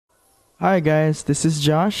Hi guys, this is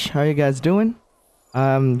Josh. How you guys doing?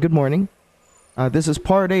 Good morning. This is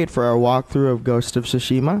part 8 for our walkthrough of Ghost of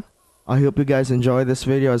Tsushima. I hope you guys enjoy this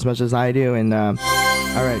video as much as I do, and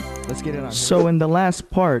alright, let's get it on. So in the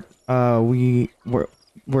last part, we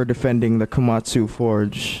were defending the Komatsu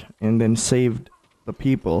Forge and then saved the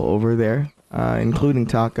people over there, including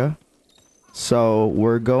Taka. So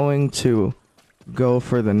we're going to go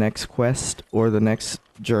for the next quest, or the next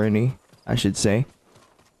journey, I should say,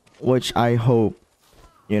 which I hope,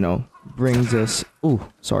 you know, brings us... Ooh,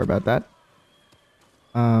 sorry about that.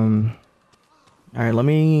 Alright, let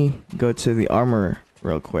me go to the armor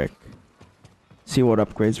real quick. See what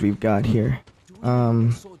upgrades we've got here.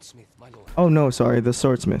 Oh no, sorry, the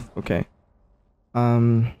swordsmith. Okay.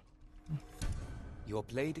 Your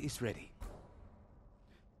blade is ready.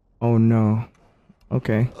 Oh no.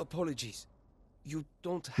 Okay. Apologies. You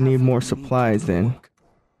don't have Need more what you supplies to do the then. work.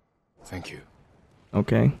 Thank you.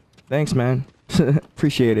 Okay. Thanks, man.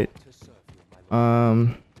 Appreciate it.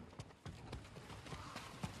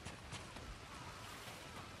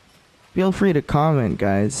 Feel free to comment,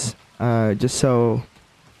 guys. Just so,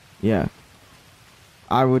 yeah,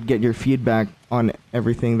 I would get your feedback on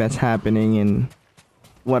everything that's happening and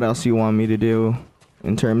what else you want me to do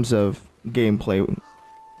in terms of gameplay.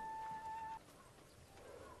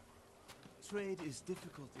 Trade is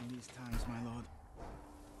difficult in these times, my lord.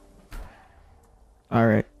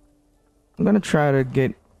 Alright. I'm gonna try to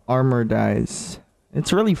get armor dyes.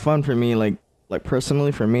 It's really fun for me, like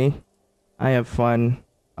personally for me. I have fun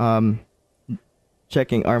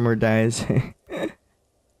checking armor dyes.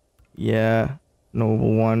 Yeah, no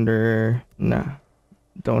wonder. Nah,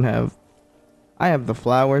 don't have. I have the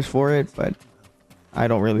flowers for it, but I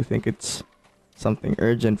don't really think it's something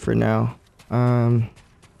urgent for now. Oh,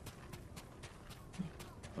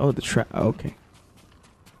 the trap. Okay.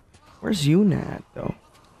 Where's Yuna at, though?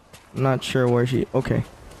 I'm not sure where she... Okay.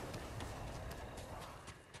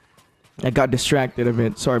 I got distracted a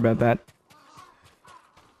bit. Sorry about that.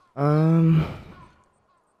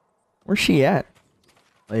 Where's she at?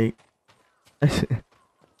 Like...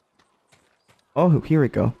 Oh, here we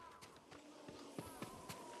go.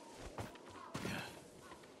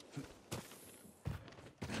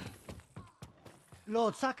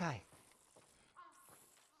 Lord Sakai.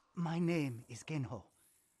 My name is Genho.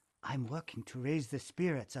 I'm working to raise the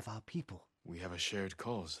spirits of our people. We have a shared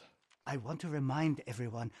cause. I want to remind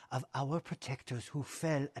everyone of our protectors who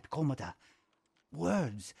fell at Komoda.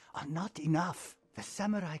 Words are not enough. The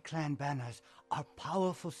samurai clan banners are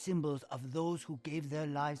powerful symbols of those who gave their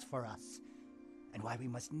lives for us, and why we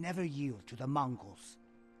must never yield to the Mongols.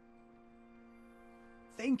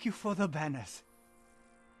 Thank you for the banners.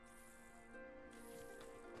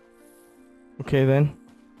 Okay, then.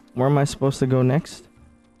 Where am I supposed to go next?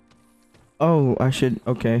 Oh, I should...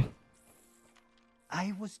 Okay.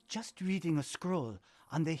 I was just reading a scroll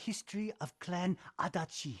on the history of Clan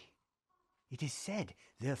Adachi. It is said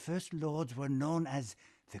their first lords were known as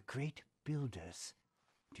the Great Builders.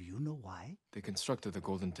 Do you know why? They constructed the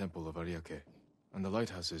Golden Temple of Ariake and the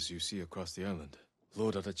lighthouses you see across the island.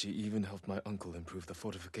 Lord Adachi even helped my uncle improve the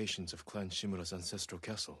fortifications of Clan Shimura's ancestral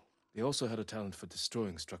castle. They also had a talent for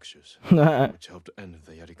destroying structures, which helped end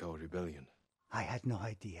the Yarikawa rebellion. I had no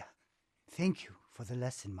idea. Thank you for the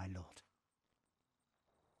lesson, my lord.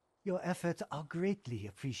 Your efforts are greatly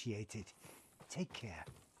appreciated. Take care.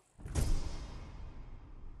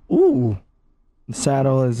 Ooh. The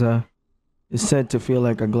saddle is said to feel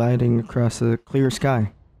like a gliding across a clear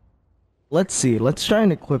sky. Let's see. Let's try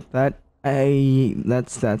and equip that.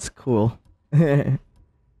 That's cool. I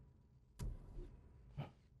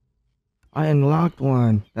unlocked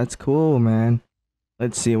one. That's cool, man.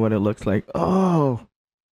 Let's see what it looks like. Oh!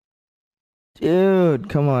 Dude,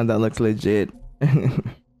 come on, that looks legit.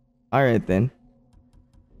 Alright then.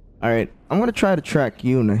 Alright, I'm gonna try to track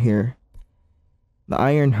Yuna here. The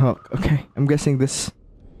iron hook. Okay, I'm guessing this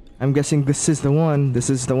is the one. This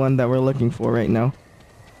is the one that we're looking for right now.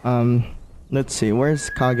 Let's see,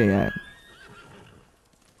 where's Kage at?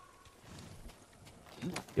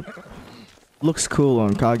 Yep. Looks cool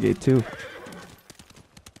on Kage too.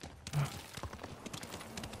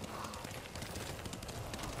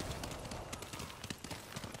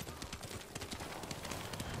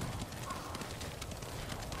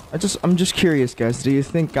 I'm just curious, guys. Do you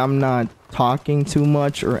think I'm not talking too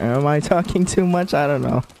much, or am I talking too much? I don't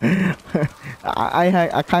know.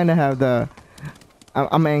 I kind of have the...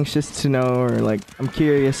 I'm anxious to know, or like I'm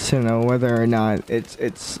curious to know whether or not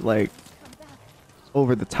it's like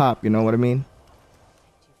over the top. You know what I mean?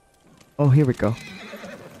 Oh, here we go.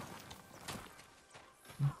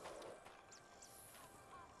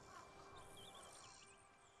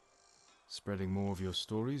 Spreading more of your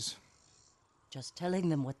stories? Just telling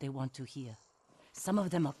them what they want to hear. Some of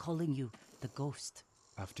them are calling you the ghost.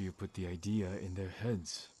 After you put the idea in their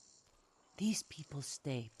heads. These people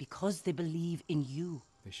stay because they believe in you.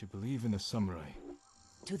 They should believe in a samurai.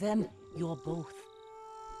 To them, you're both.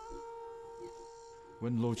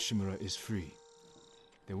 When Lord Shimura is free,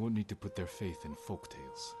 they won't need to put their faith in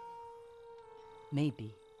folktales.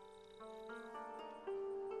 Maybe.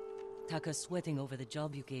 Taka's sweating over the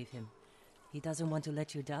job you gave him. He doesn't want to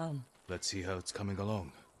let you down. Let's see how it's coming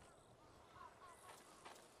along.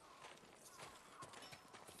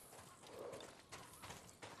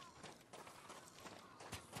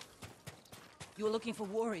 You were looking for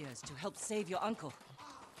warriors to help save your uncle.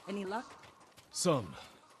 Any luck? Some.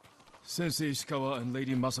 Sensei Ishikawa and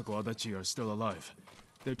Lady Masako Adachi are still alive.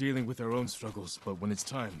 They're dealing with their own struggles, but when it's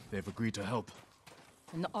time, they've agreed to help.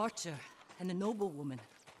 An archer and a noblewoman.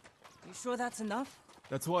 You sure that's enough?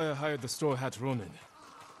 That's why I hired the Strawhat Ronin.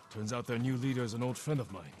 Turns out their new leader is an old friend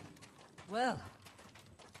of mine. Well,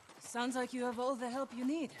 sounds like you have all the help you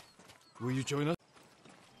need. Will you join us?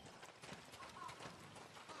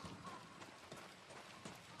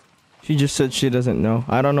 She just said she doesn't know.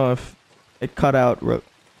 I don't know if it cut out.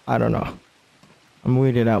 I don't know. I'm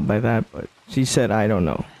weirded out by that, but she said I don't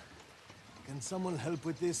know. Can someone help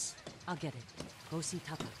with this? I'll get it. Go see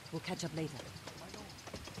Taka. We'll catch up later.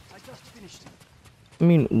 I just finished. I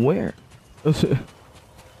mean, where?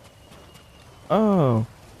 Oh.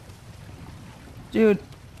 Dude.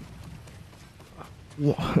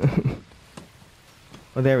 Oh,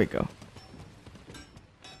 there we go.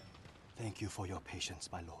 Thank you for your patience,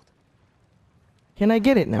 my lord. Can I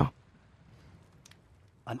get it now?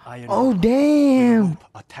 An iron Oh, rope damn. with a rope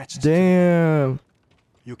attached to Damn.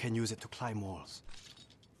 you can use it to climb walls.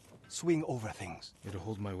 Swing over things. It'll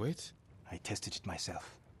hold my weight? I tested it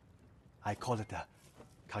myself. I call it a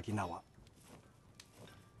Kaginawa.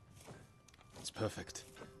 It's perfect.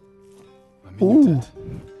 I mean, you did.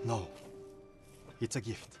 No. It's a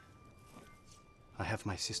gift. I have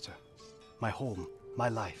my sister, my home, my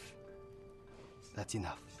life. That's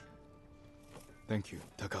enough. Thank you,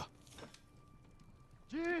 Taka.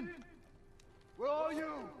 Jin! Where are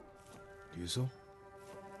you? Yuzo?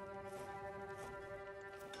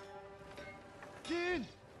 Jin!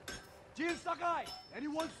 Jin Sakai!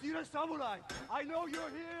 Anyone see the samurai? I know you're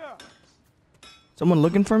here! Someone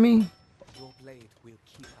looking for me? Your blade will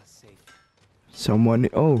keep us safe. Someone.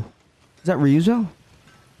 Oh. Is that Ryuzo?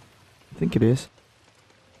 I think it is.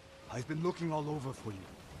 I've been looking all over for you.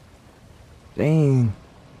 Dang.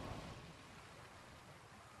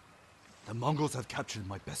 The Mongols have captured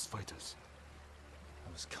my best fighters.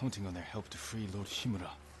 I was counting on their help to free Lord Shimura.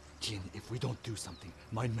 Jin, if we don't do something,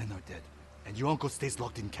 my men are dead. And your uncle stays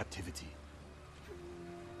locked in captivity.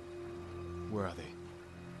 Where are they?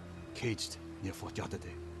 Caged near Fort Yatade.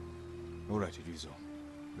 Alright, Ryuzo.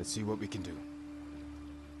 Let's see what we can do.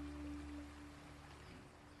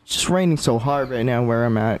 It's just raining so hard right now where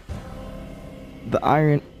I'm at. The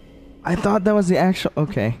iron. I thought that was the actual.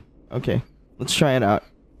 Okay. Okay. Let's try it out.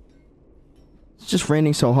 It's just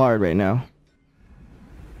raining so hard right now.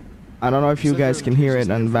 I don't know if you guys can hear it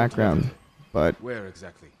on the background, but Where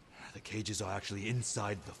exactly? The cages are actually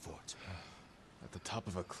inside the fort. At the top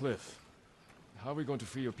of a cliff. How are we going to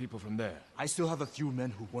free your people from there? I still have a few men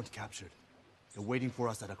who weren't captured. They're waiting for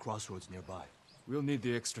us at a crossroads nearby. We'll need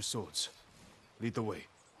the extra swords. Lead the way.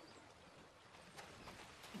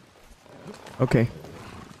 okay.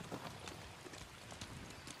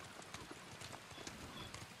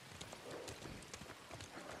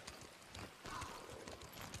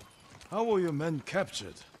 How were your men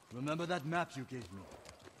captured? Remember that map you gave me?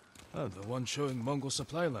 Ah, the one showing Mongol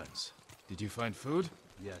supply lines. Did you find food?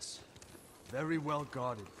 Yes. Very well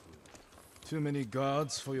guarded food. Too many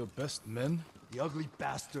guards for your best men? The ugly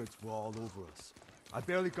bastards were all over us. I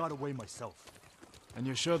barely got away myself. And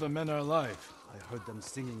you're sure the men are alive? I heard them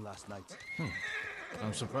singing last night.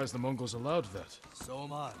 I'm surprised the Mongols allowed that. So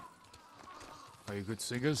am I. Are you good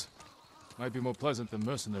singers? Might be more pleasant than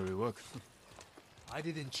mercenary work. I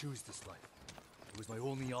didn't choose this life. It was my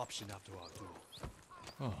only option after our duel.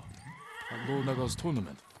 Oh, at Lord Naga's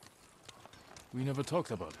tournament. We never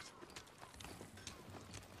talked about it.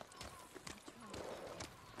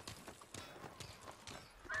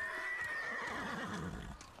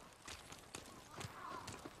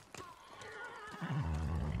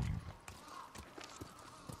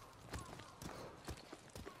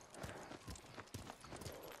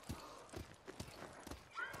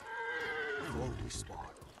 Before we sparred,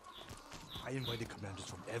 I invited commanders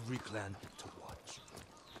from every clan to watch.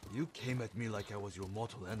 You came at me like I was your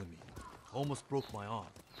mortal enemy. Almost broke my arm.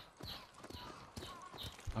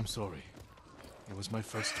 I'm sorry. It was my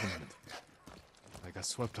first tournament. I got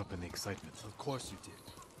swept up in the excitement. Of course you did.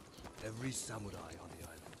 Every samurai on the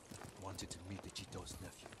island wanted to meet the Chito's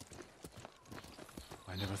nephew.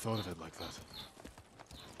 I never thought of it like that.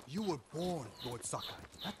 You were born, Lord Sakai.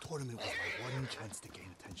 That tournament was my one chance to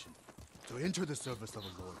gain attention. To enter the service of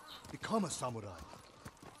a lord. Become a samurai.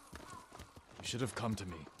 You should have come to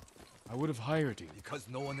me. I would have hired you. Because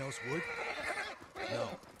no one else would? No.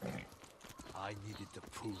 I needed to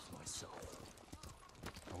prove myself.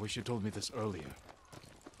 I wish you told me this earlier.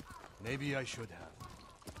 Maybe I should have.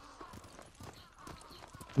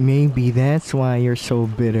 Maybe that's why you're so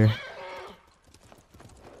bitter.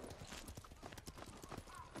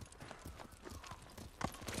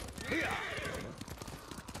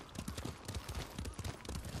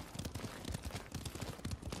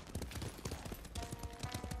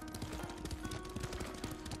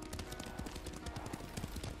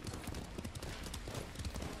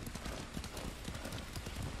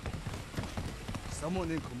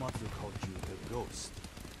 Someone in Komatsu called you the Ghost.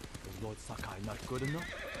 Was Lord Sakai not good enough?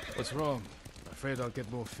 What's wrong? Afraid I'll get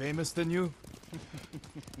more famous than you?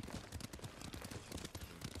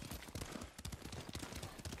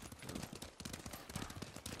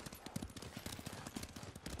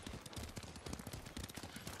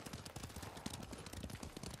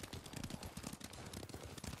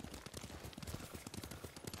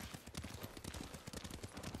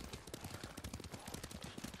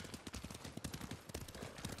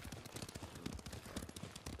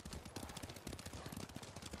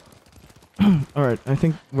 Alright, I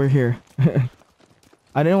think we're here.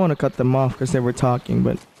 I didn't want to cut them off because they were talking,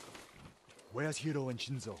 but... Where's Hiro and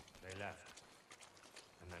Shinzo? They left.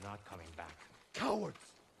 And they're not coming back. Cowards!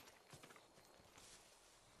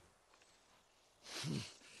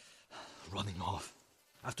 Running off.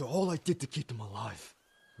 After all I did to keep them alive.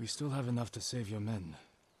 We still have enough to save your men.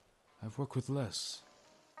 I've worked with less.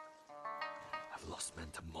 I've lost men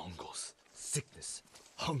to Mongols, sickness,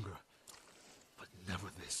 hunger. But never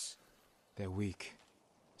this. They're weak.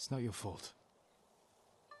 It's not your fault.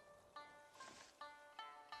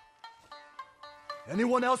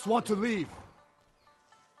 Anyone else want to leave?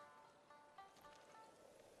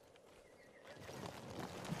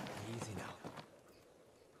 Easy now.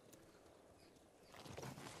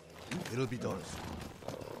 It'll be dark soon.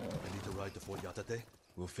 Ready to ride to Fort Yatate?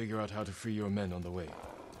 We'll figure out how to free your men on the way.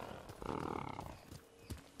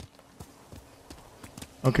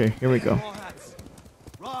 Okay, here we go. Strawhats,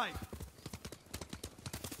 ride!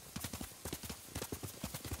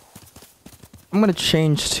 I'm gonna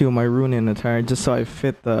change to my Runin attire just so I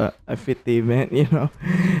fit the event, you know.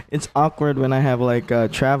 It's awkward when I have like a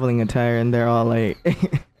traveling attire and they're all like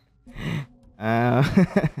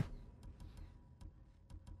I'd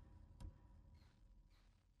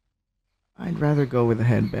rather go with a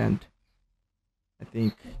headband. I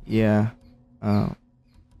think, yeah.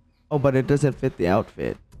 Oh, but it doesn't fit the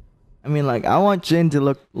outfit. I mean, like, I want Jin to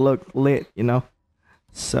look lit, you know.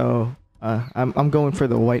 So I'm going for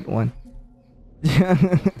the white one.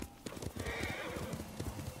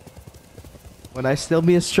 Would I still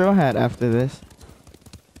be a straw hat after this?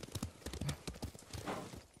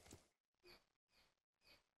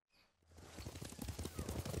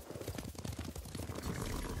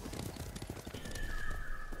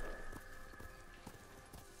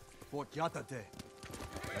 Fort Yatate.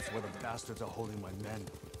 That's where the bastards are holding my men.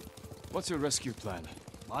 What's your rescue plan?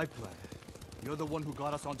 My plan? You're the one who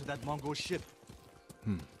got us onto that Mongol ship.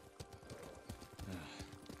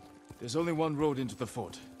 There's only one road into the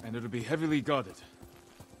fort, and it'll be heavily guarded.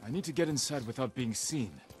 I need to get inside without being seen.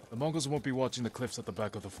 The Mongols won't be watching the cliffs at the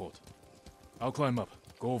back of the fort. I'll climb up,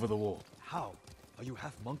 go over the wall. How? Are you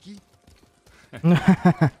half monkey?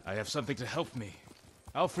 I have something to help me.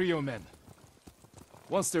 I'll free your men.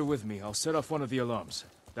 Once they're with me, I'll set off one of the alarms.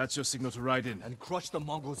 That's your signal to ride in. And crush the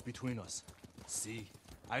Mongols between us. See?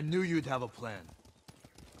 I knew you'd have a plan.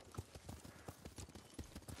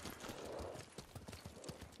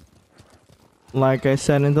 Like I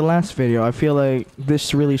said in the last video, I feel like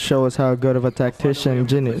this really shows how good of a tactician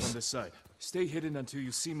Jin On is. this side. Stay hidden until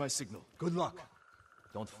you see my signal. Good luck.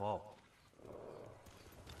 Don't fall.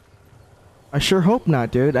 I sure hope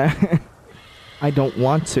not, dude. I don't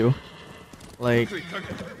want to. Like,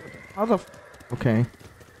 how the okay.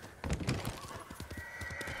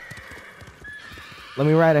 Let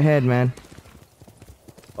me ride ahead, man.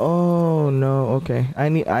 Oh no, okay.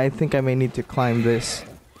 I think I may need to climb this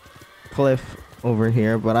cliff over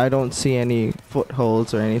here, but I don't see any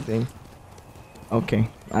footholds or anything. Okay,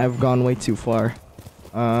 I've gone way too far.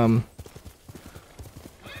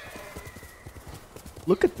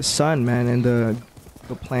 Look at the sun, man, and the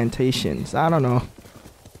plantations. I don't know.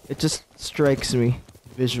 It just strikes me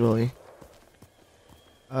visually.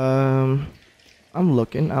 I'm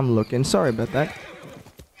looking. Sorry about that.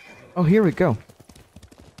 Oh, here we go.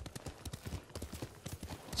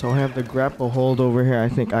 So I have the grapple hold over here. I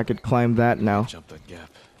think I could climb that now. Jump that gap,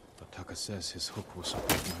 but Taka says his hook will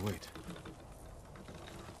support my weight.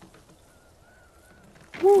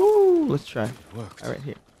 Woo! Let's try. It worked. All right,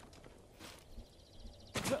 here.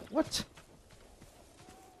 What?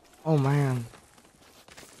 Oh man.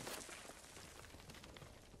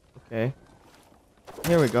 Okay.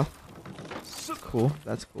 Here we go. Cool.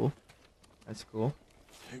 That's cool. That's cool.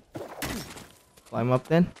 Climb up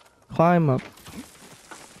then. Climb up.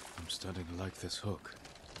 I'm starting to like this hook.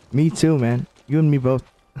 Me too, man. You and me both.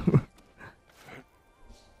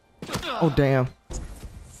 Oh damn.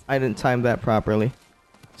 I didn't time that properly.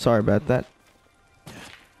 Sorry about that.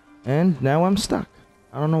 And now I'm stuck.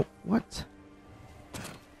 I don't know what.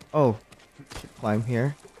 Oh, climb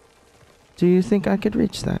here. Do you think I could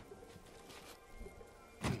reach that?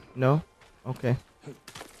 No? Okay.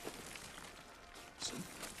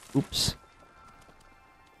 Oops.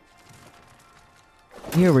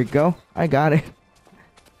 Here we go. I got it.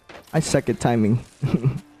 I suck at timing.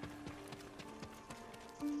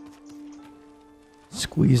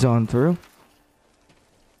 Squeeze on through.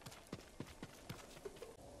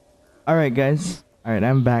 Alright guys. Alright,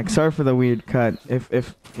 I'm back. Sorry for the weird cut.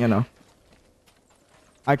 If you know.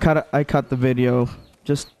 I cut the video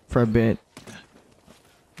just for a bit.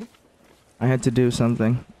 I had to do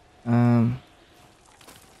something.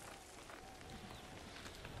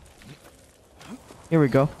 Here we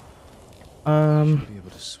go. Be able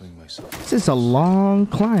to swing myself. This is a long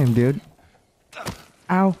climb, dude.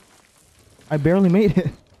 Ow. I barely made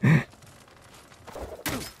it.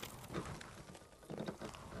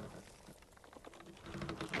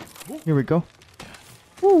 Here we go.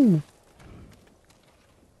 Woo.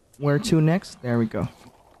 Where to next? There we go.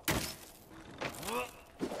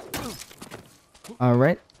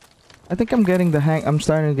 Alright. I think I'm getting the hang. I'm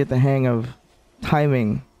starting to get the hang of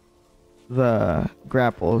timing the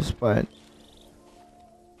grapples, but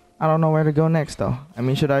I don't know where to go next though. I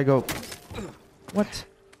mean, should I go... What?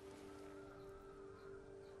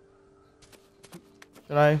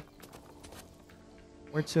 Should I...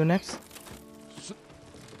 Where to next?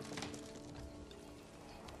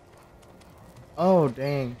 Oh,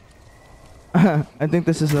 dang. I think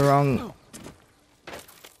this is the wrong...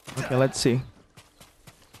 Okay, let's see.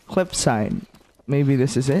 Clip side. Maybe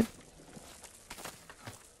this is it?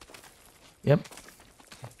 Yep.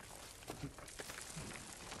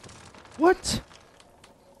 What?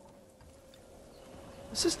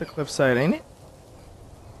 This is the cliff side, ain't it?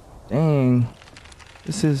 Dang.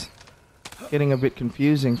 This is getting a bit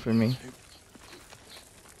confusing for me.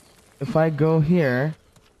 If I go here,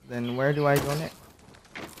 then where do I go next?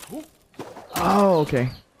 Oh, okay.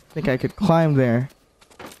 I think I could climb there.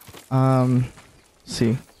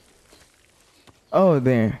 See. Oh,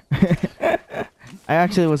 there. I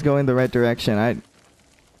actually was going the right direction.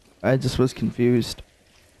 I just was confused.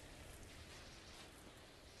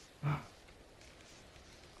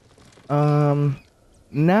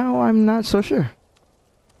 Now I'm not so sure.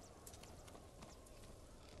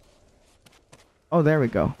 Oh, there we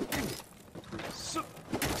go.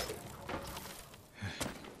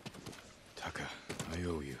 Taka, I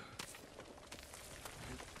owe you.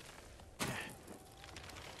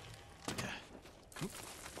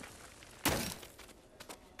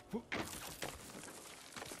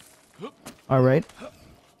 All right.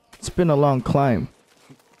 It's been a long climb.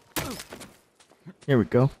 Here we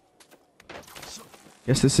go.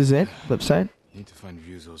 Guess this is it. Flip side. Need to find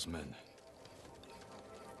Ryuzo's men.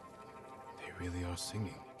 They really are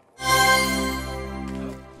singing.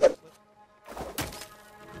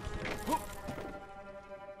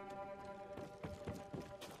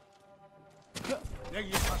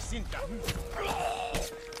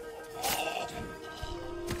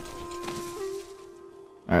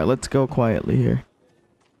 All right, let's go quietly here.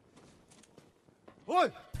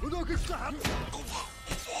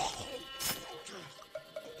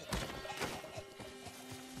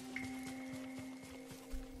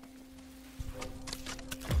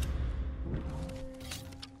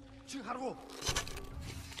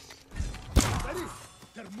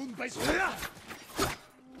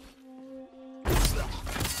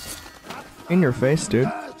 In your face,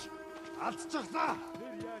 dude.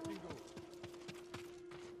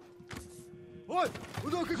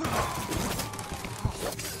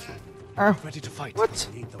 Ready to fight. What?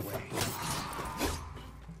 Lead the way.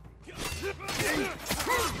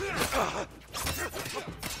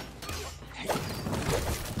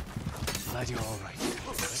 Glad you're all right.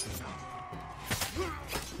 Let me know.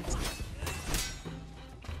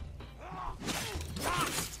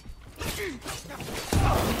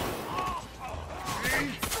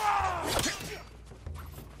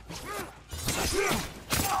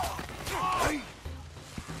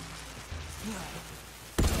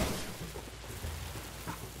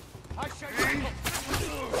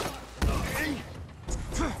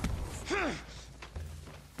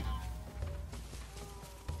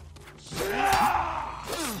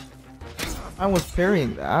 I was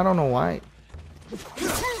parrying that. I don't know why.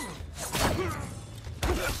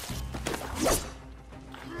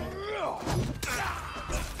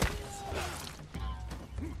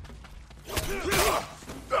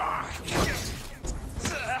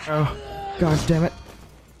 Oh, god damn it.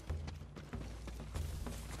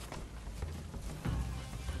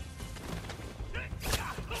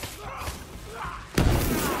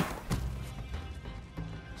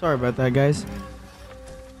 Sorry about that, guys.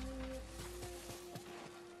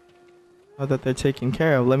 Now that they're taken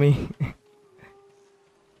care of, let me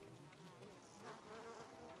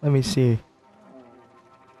let me see. If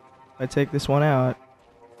I take this one out,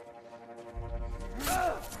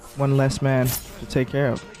 one less man to take care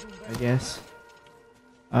of, I guess.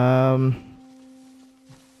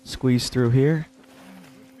 Squeeze through here.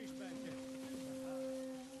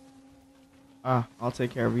 Ah, I'll take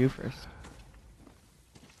care of you first.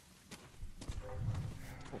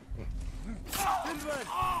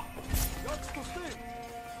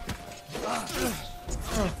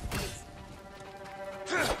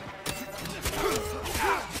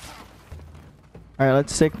 Alright,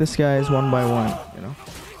 let's take this guys one by one, you know.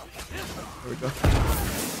 Here we go.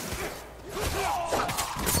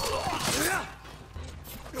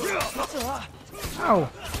 Ow!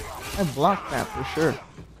 I blocked that for sure.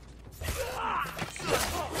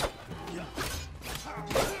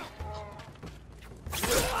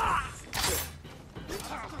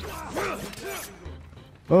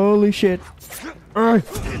 Holy shit. Alright.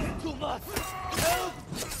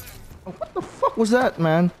 Oh, what the fuck was that,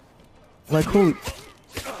 man? Like, holy...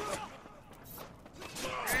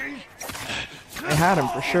 I had him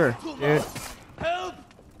for sure, dude.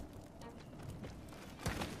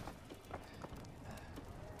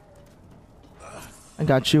 I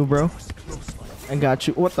got you, bro. I got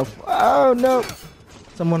you. What the f... Oh, no.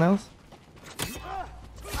 Someone else?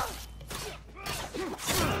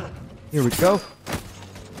 Here we go.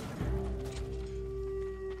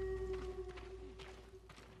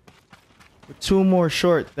 We're two more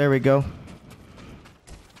short. There we go.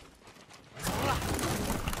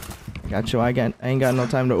 Got you. I ain't got no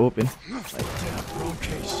time to open. Like,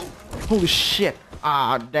 holy shit.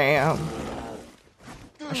 Ah, damn.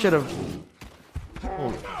 I should have...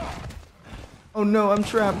 Oh no, I'm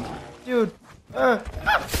trapped. Dude.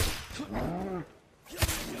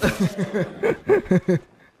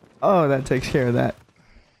 Oh, that takes care of that.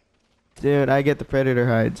 Dude, I get the predator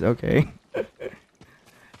hides. Okay.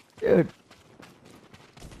 Dude.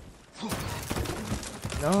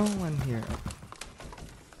 No one here.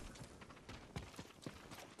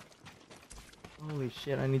 Holy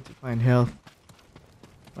shit, I need to find health.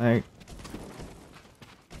 Like...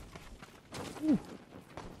 Ooh.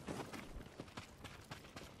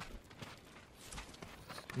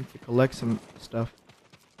 Need to collect some stuff.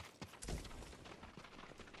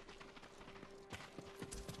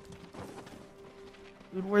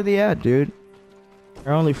 Dude, where they at, dude?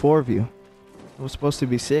 There are only 4 of you. It was supposed to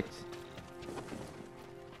be 6.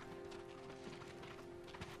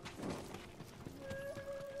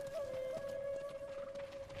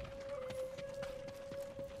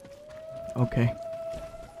 Okay.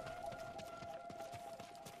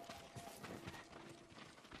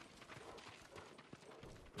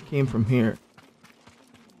 Came from here.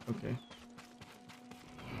 Okay.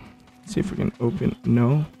 Let's see if we can open.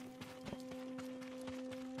 No.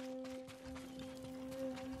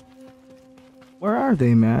 Where are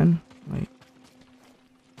they, man? Like.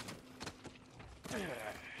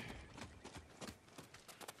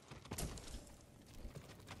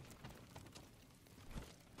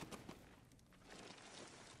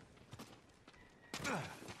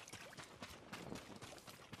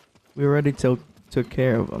 We already took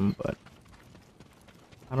care of them, but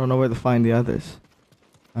I don't know where to find the others.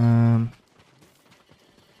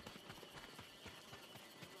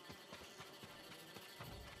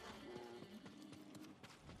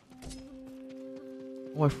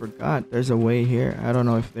 Oh, I forgot. There's a way here. I don't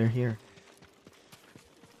know if they're here.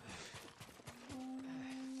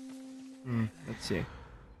 Let's see.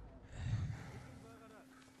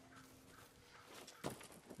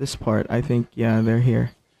 This part, I think, yeah, they're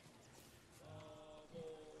here.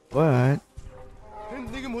 What?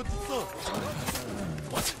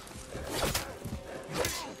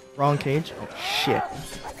 Wrong cage? Oh shit.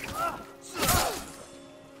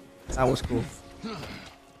 That was cool.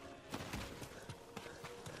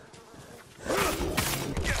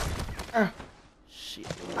 Shit.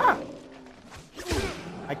 Ah.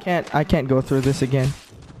 I can't go through this again.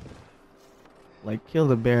 Like, kill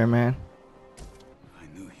the bear, man. I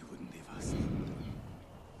knew he wouldn't leave us.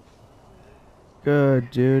 Good,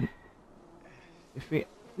 dude.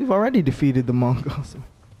 We've already defeated the Mongols.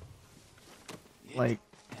 Like,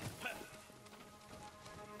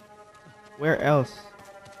 where else?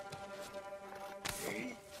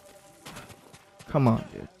 Come on,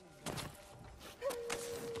 dude.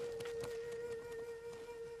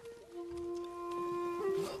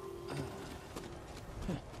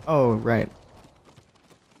 Oh, right.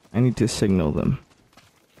 I need to signal them.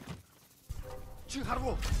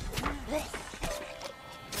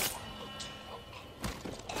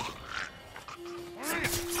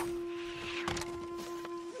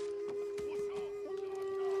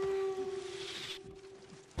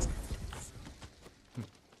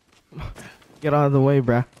 Get out of the way,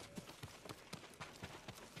 bruh.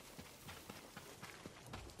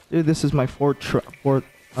 Dude, this is my fourth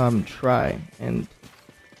try, and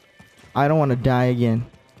I don't want to die again,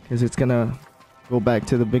 because it's gonna go back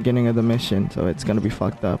to the beginning of the mission, so it's gonna be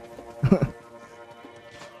fucked up.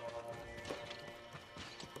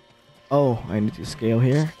 Oh, I need to scale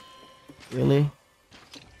here? Really?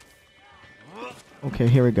 Okay,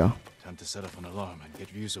 here we go. Time to set up an alarm and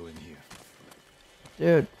get Ryuzo in here.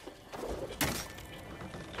 Dude.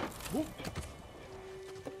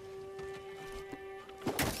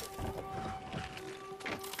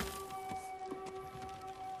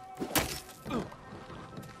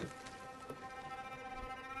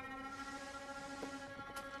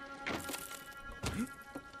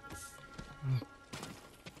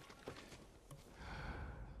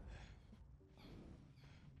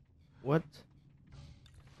 What?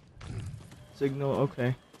 Signal,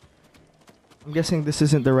 okay. I'm guessing this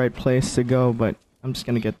isn't the right place to go, but I'm just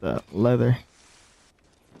gonna get the leather.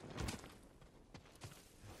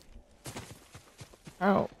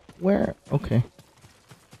 Ow, where? Okay.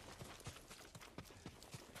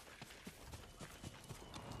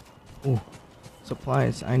 Ooh,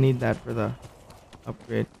 supplies. I need that for the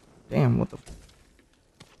upgrade. Damn, what the f—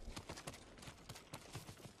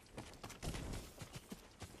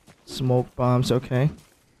 smoke bombs, okay.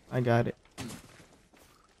 I got it.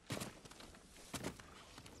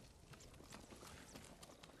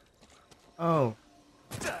 Oh.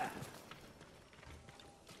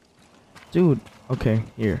 Dude, okay,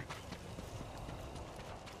 here.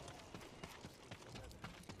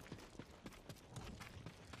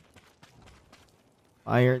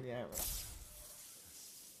 Fire the arrow.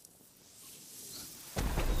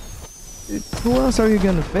 Dude, who else are you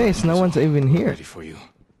gonna face? No one's even here. Ready for you.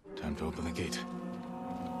 Time to open the gate.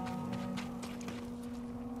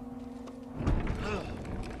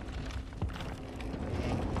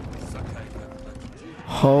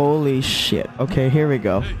 Holy shit. Okay, here we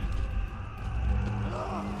go.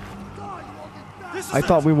 I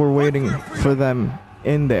thought we were waiting for them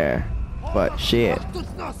in there, but shit.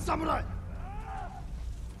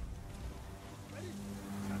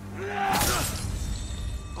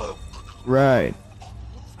 Right.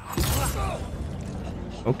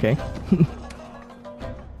 Okay.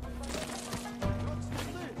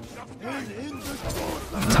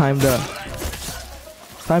 Time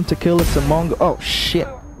to kill us a Mongol. Oh shit.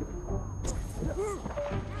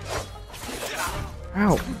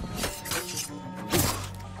 Ow.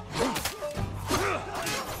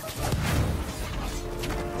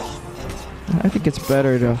 I think it's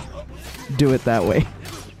better to do it that way.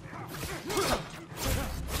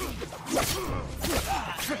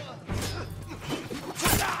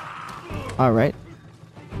 All right.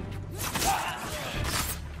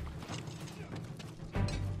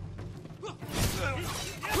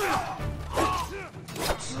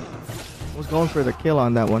 Was going for the kill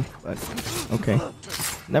on that one, but okay.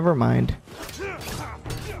 Never mind.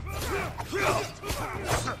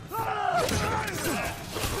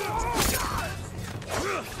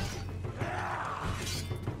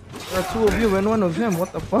 There are two of you and one of him.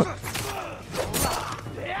 What the fuck?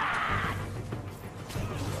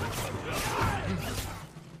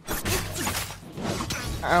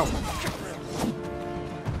 Ow.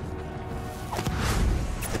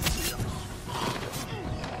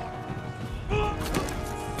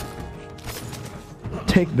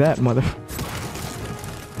 Take that, mother.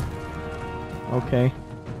 Okay.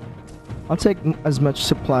 I'll take as much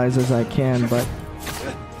supplies as I can, but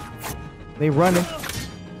they running.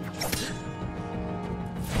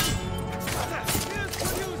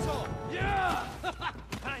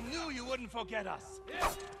 I knew you wouldn't forget us.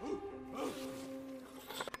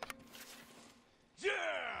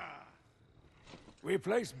 We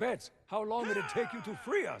placed bets. How long did it take you to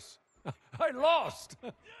free us? I lost!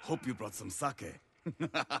 Hope you brought some sake.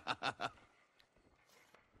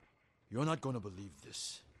 You're not gonna believe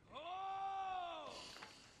this.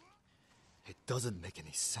 It doesn't make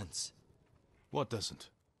any sense. What doesn't?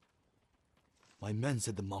 My men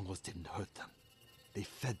said the Mongols didn't hurt them. They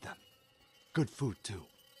fed them. Good food, too.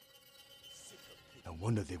 No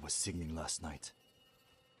wonder they were singing last night.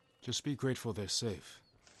 Just be grateful they're safe.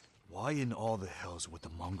 Why in all the hells would the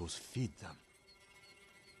Mongols feed them?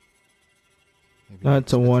 Maybe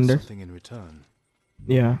That's a expected wonder. Something in return.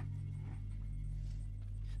 Yeah.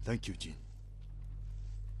 Thank you, Jin.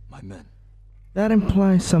 My men. That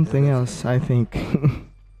implies something else, I think.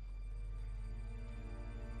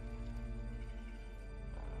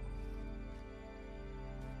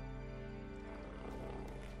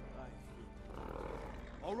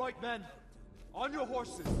 All right, men. On your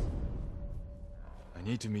horses. I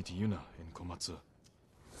need to meet Yuna in Komatsu.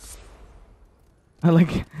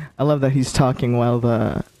 I love that he's talking while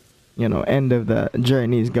the, end of the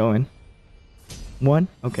journey is going. One?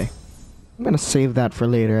 Okay. I'm gonna save that for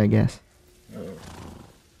later, I guess.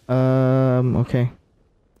 Okay.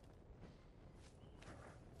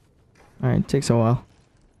 Alright, takes a while.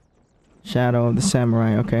 Shadow of the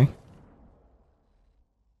Samurai, okay.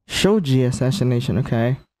 Shoji assassination,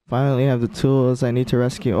 okay. Finally have the tools I need to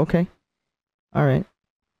rescue, okay. Alright.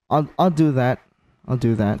 I'll do that. I'll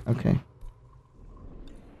do that, okay.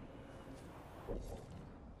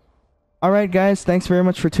 Alright guys, thanks very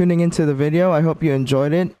much for tuning into the video. I hope you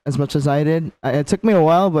enjoyed it as much as I did. It took me a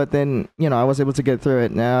while, but then, I was able to get through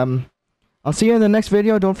it. I'll see you in the next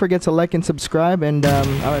video. Don't forget to like and subscribe, and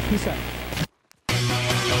alright, peace out.